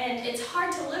day, and it's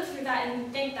hard to live through that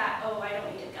and think that, oh, I don't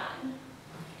need a gun.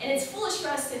 And it's foolish for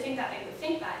us to think that they would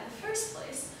think that in the first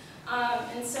place.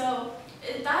 And so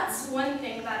that's one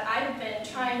thing that I've been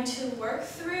trying to work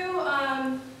through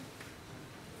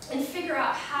and figure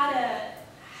out how to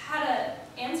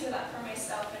answer that for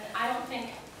myself. And I don't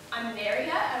think I'm there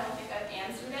yet. I don't think I've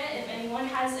answered it. If anyone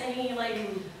has any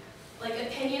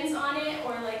opinions on it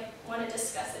or want to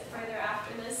discuss it further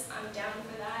after this, I'm down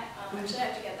for that. Actually, I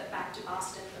have to get that back to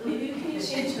Boston, but maybe we can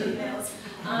exchange emails.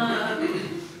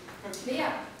 But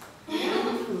yeah.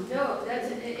 No,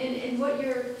 that's and what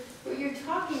you're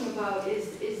talking about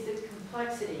is the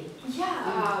complexity.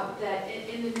 Yeah. That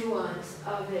in the nuance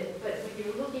of it. But when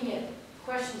you're looking at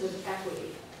questions of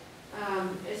equity,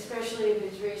 especially if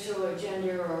it's racial or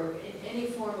gender or in any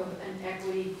form of an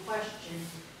equity question,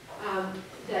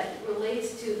 that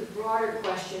relates to the broader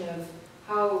question of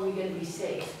how are we going to be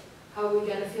safe, how are we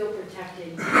going to feel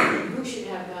protected, who should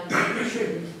have guns, and who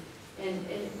shouldn't, and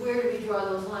where do we draw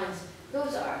those lines?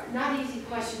 Those are not easy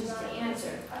questions to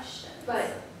answer,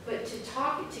 but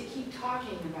to keep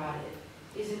talking about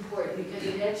it is important because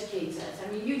it educates us.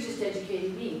 I mean, you just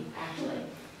educated me, actually.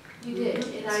 You did,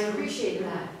 and I appreciate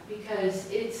that because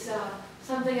it's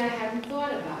something I hadn't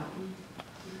thought about.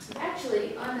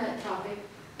 Actually, on that topic,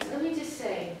 let me just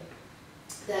say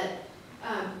that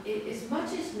as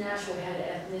much as Nashua had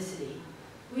ethnicity,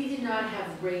 we did not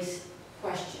have race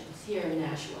questions here in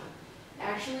Nashua.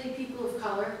 Actually, people of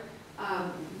color,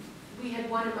 we had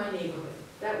one in my neighborhood.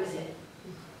 That was it.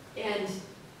 And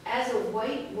as a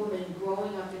white woman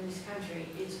growing up in this country,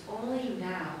 it's only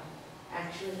now,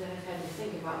 actually, that I've had to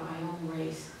think about my own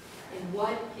race and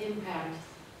what impact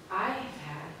I have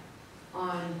had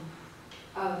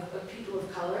of of people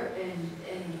of color and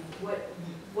what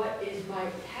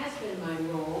has been my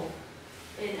role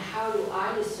and how do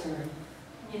I discern,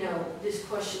 you know, this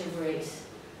question of race.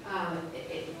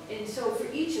 And so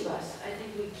for each of us, I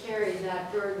think we carry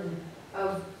that burden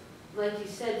of, like you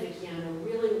said, Vikiana,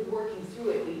 really working through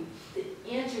it.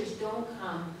 The answers don't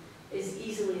come as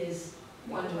easily as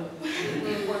one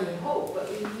would hope, but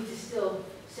we need to still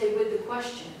stay with the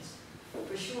questions,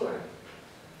 for sure.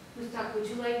 Mustak, would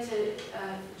you like to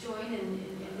join in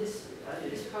this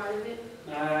part of it?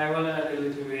 I want to add a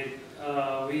little bit.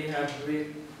 We have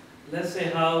let's say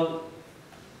how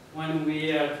when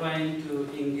we are trying to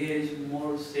engage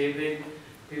more civic,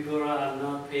 people are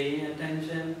not paying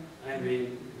attention. I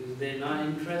mean, they're not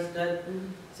interested.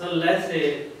 So let's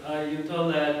say you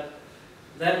told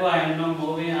that's why I'm not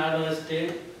moving out of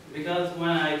state, because when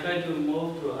I tried to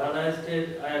move to other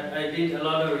state, I did a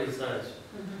lot of research.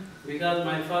 Because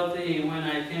my first thing when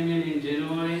I came in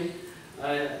January,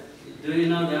 do you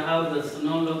know how the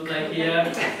snow looks like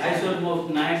here? I should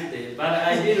move next day. But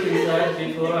I did research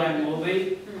before I'm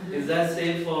moving. Is that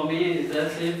safe for me? Is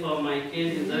that safe for my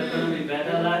kids? Is that going to be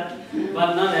better life?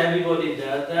 But not everybody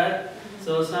does that.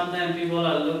 So sometimes people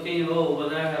are looking, oh,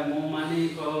 whether I have more money,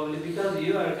 probably because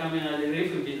you are coming at a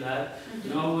refugee life.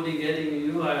 Nobody getting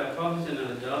you are a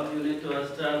professional job. You need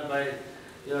to start by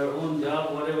your own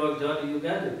job, whatever job you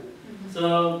get.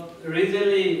 So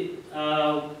recently,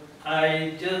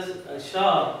 I just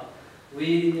shocked.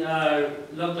 We are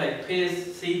look like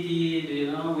peace city.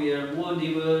 You know, we are more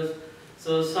diverse.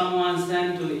 So someone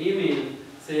sent to email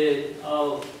say,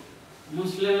 oh,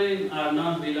 Muslims are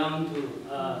not belong to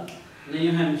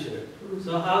New Hampshire.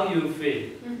 So how you feel?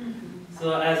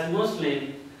 So as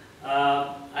Muslim,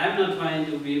 I'm not trying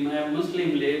to be a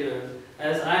Muslim leader.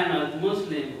 As I'm a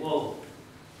Muslim, oh,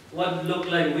 what look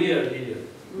like we are here?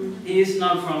 He is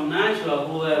not from Nashua,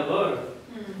 whoever.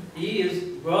 He is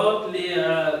broadly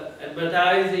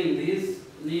advertising this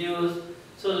news.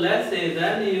 So let's say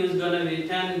that news is going to be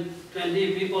 10,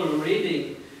 20 people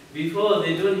reading before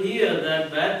they don't hear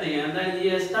that bad thing, and then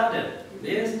they started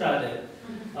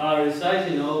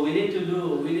researching, oh, we need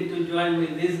to join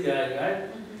with this guy, right,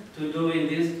 to do in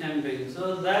this campaign.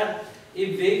 So that,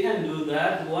 if they can do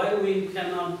that, why we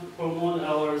cannot promote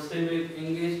our civic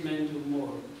engagement to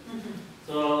more?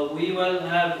 So we will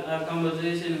have a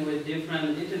conversation with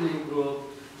different ethnic groups,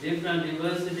 different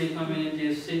diversity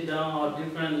communities sit down, or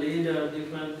different leaders,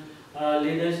 different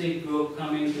leadership group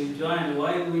coming to join.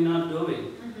 Why are we not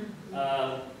doing?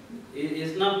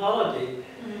 It's not politics.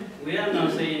 We are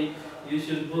not saying you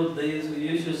should put this,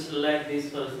 you should select this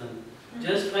person.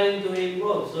 Just trying to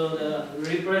involve, so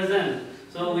represent.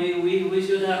 So we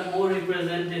should have more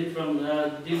represented from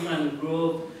different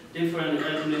groups, different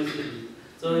ethnicities.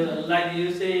 So like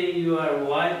you say, you are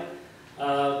white.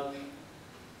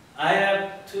 I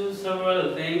have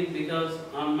several things because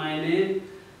on my name,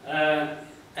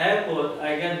 airport,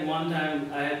 I get one time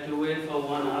I had to wait for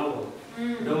 1 hour,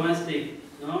 domestic,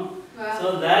 no? Wow.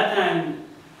 So that time,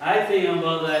 I think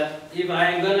about that, if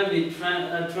I'm going to be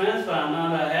transferred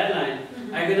another airline,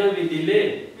 I'm going to be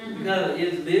delayed. Because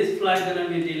is this flight going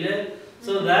to be delayed?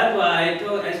 So that's why I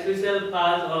took a special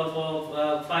pass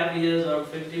of 5 years or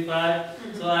 55,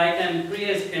 so I can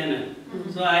pre-scan it.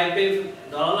 So I pay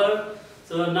 $1,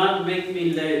 so not make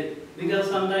me late. Because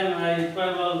sometimes I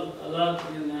travel a lot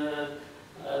in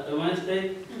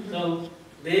domestic, so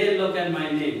they look at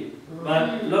my name.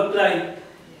 But look like,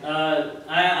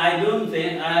 I don't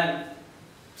think,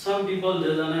 some people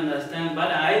doesn't understand,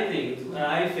 but I think,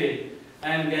 I feel,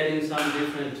 I am getting some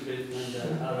different treatment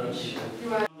than other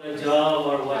people. The job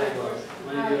or whatever,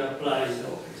 when you apply.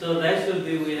 So that should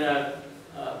be, we have,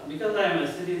 because I am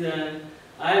a citizen,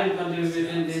 I am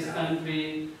contributing this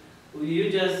country. You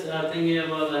just are thinking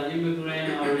about an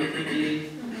immigrant or refugee.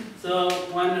 So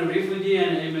when a refugee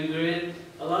and immigrant,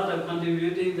 a lot of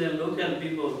contributing the local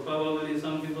people, probably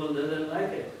some people doesn't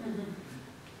like it.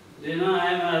 You know, I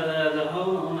am the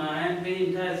homeowner, I am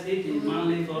paying tax city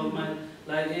monthly for my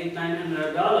like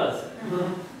 $800-900.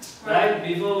 Right?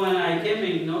 Before when I came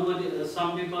in, nobody,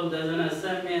 some people doesn't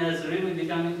accept me as refugee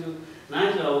coming to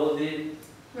Nashua.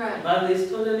 Right. But it's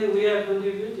totally we are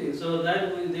contributing, so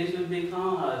that they should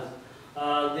become us.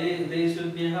 They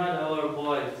should be heard our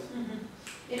voice.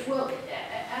 It will,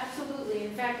 absolutely.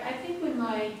 In fact, I think when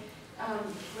my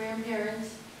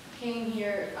grandparents came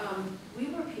here, we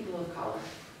were people of color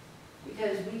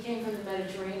because we came from the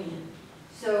Mediterranean.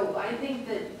 So I think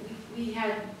that we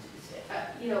had,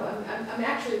 you know, I'm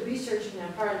actually researching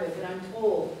that part of it, but I'm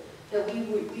told that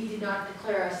we did not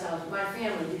declare ourselves, my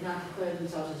family did not declare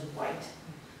themselves as white.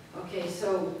 Okay,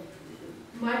 so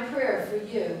my prayer for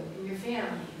you and your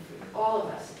family, all of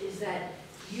us, is that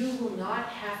you will not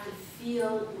have to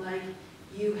feel like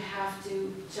you have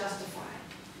to justify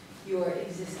your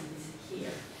existence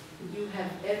here. You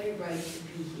have every right to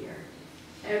be here,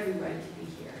 every right to be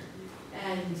here.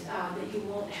 And that you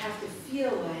won't have to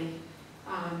feel like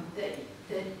that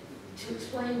to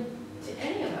explain to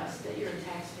any of us that you're a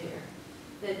taxpayer.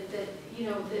 That you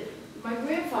know, that my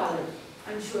grandfather,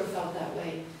 I'm sure, felt that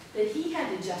way, that he had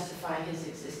to justify his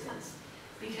existence.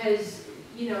 Because,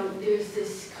 you know, there's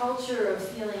this culture of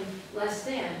feeling less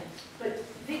than. But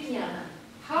Vikiana,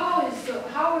 how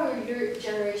are your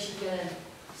generation going to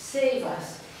save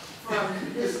us from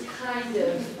this kind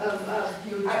of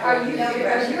are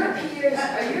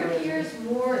your peers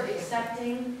more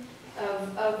accepting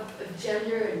of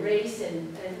gender and race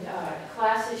and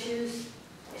class issues?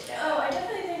 Oh, I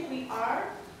definitely think we are.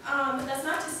 But that's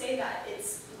not to say that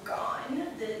it's gone.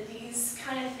 These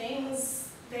kind of things,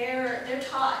 they're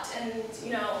taught, and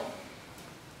you know,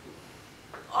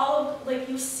 like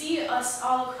you see us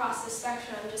all across the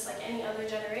spectrum, just like any other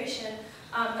generation.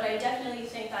 But I definitely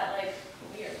think that like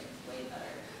we are way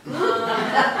better.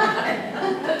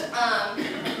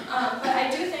 But I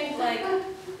do think like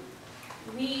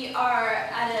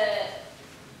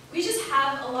we just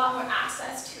have a lot more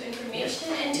access to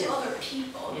information and to other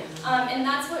people. And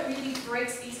that's what really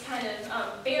breaks these kind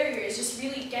of barriers, just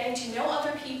really getting to know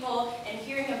other people and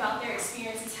hearing about their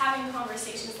experiences, having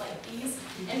conversations like these.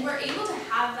 And we're able to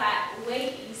have that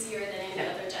way easier than any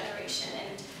other generation.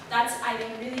 And that's, I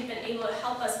think, really been able to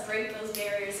help us break those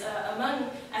barriers among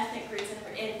ethnic groups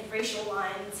and racial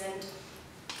lines and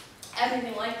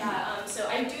everything like that. So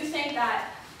I do think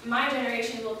that my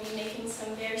generation will be making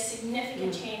some very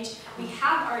significant change. We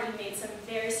have already made some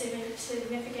very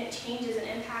significant changes and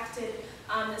impacted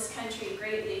this country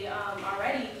greatly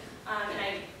already, and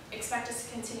I expect us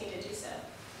to continue to do so.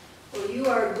 Well, you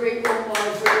are a great role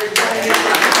model for your generation.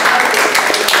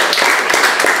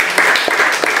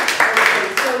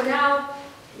 Okay, so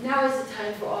now is the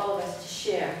time for all of us to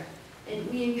share, and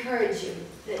we encourage you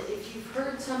that if you've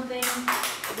heard something,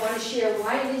 want to share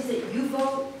why it is that you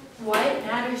vote, why it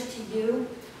matters to you,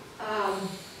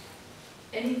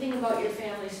 anything about your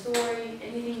family story,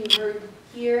 anything you heard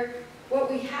here.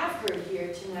 What we have heard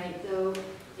here tonight, though,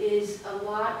 is a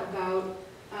lot about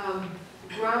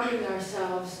grounding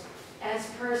ourselves as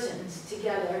persons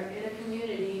together in a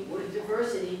community with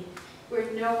diversity where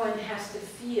no one has to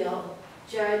feel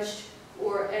judged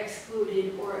or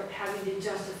excluded or having to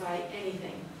justify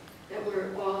anything, that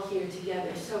we're all here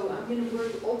together. So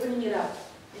we're opening it up.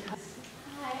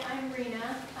 Hi, I'm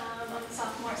Rena. I'm a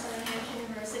sophomore at Southern Hampshire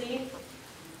University,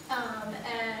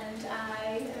 and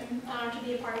I am honored to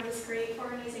be a part of this great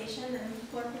organization and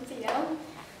work with you.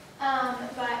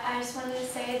 But I just wanted to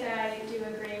say that I do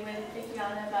agree with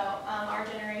Vikiana about our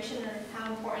generation and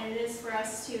how important it is for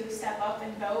us to step up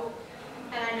and vote.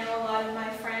 And I know a lot of my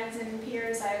friends and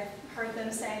peers, I've heard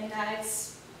them saying that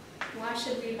why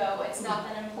should we vote? It's not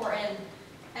that important.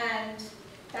 And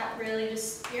that really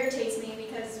just irritates me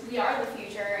because we are the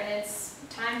future and it's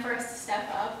time for us to step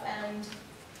up and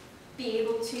be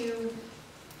able to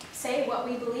say what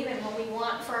we believe in, what we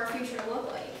want for our future to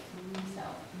look like. So.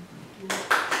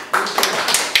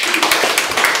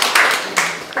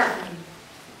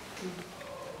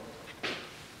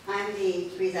 I'm the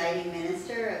presiding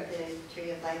minister of the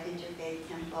Tree of Life Interfaith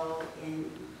Temple in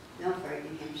Milford,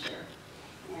 New Hampshire.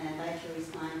 And I'd like to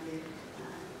respond to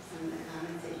some of the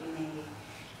comments that you made,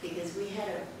 because we had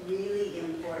a really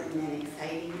important and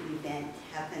exciting event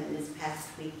happen this past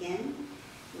weekend.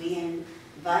 We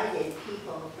invited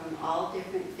people from all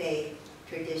different faith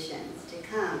traditions to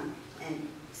come and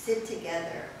sit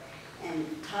together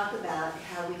and talk about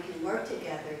how we can work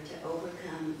together to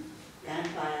overcome gun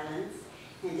violence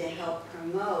and to help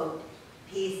promote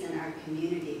peace in our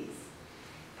communities.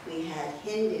 We had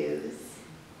Hindus,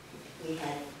 we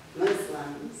had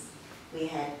Muslims, we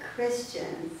had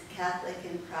Christians, Catholic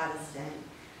and Protestant,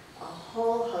 a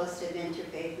whole host of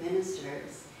interfaith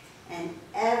ministers, and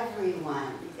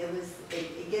everyone,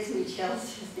 it gives me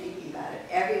chills just thinking about it,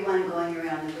 everyone going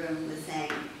around the room was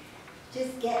saying,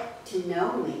 just get to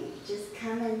know me, just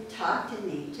come and talk to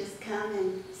me, just come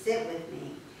and sit with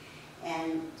me.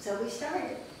 And so we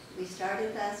started. We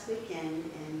started last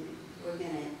weekend, and we're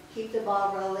going to keep the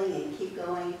ball rolling and keep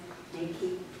going and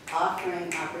keep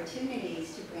offering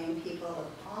opportunities to bring people of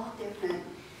all different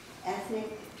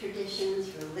ethnic traditions,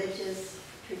 religious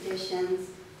traditions,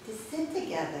 to sit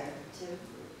together,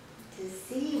 to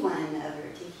see one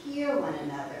another, to hear one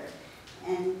another.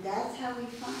 And that's how we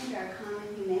find our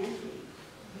common humanity.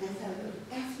 That's how we go,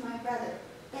 that's my brother,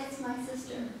 that's my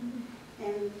sister.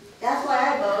 And that's why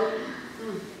I vote.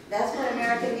 That's what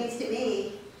America needs to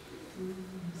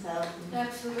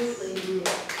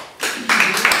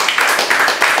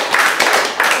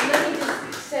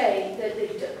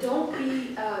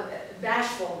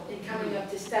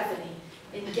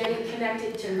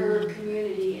connected to her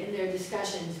community in their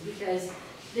discussions because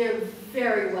they're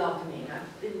very welcoming.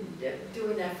 I've been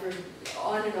doing that for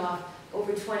on and off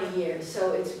over 20 years,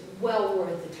 so it's well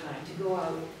worth the time to go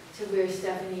out to where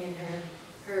Stephanie and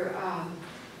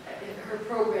her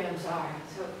programs are.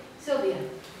 So, Sylvia.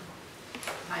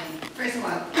 Hi. First of all,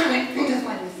 I just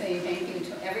wanted to say thank you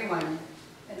to everyone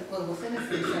at the Global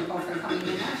Citizen Circle for coming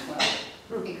to Nashua,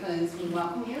 because we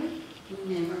welcome you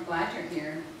and we're glad you're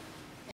here.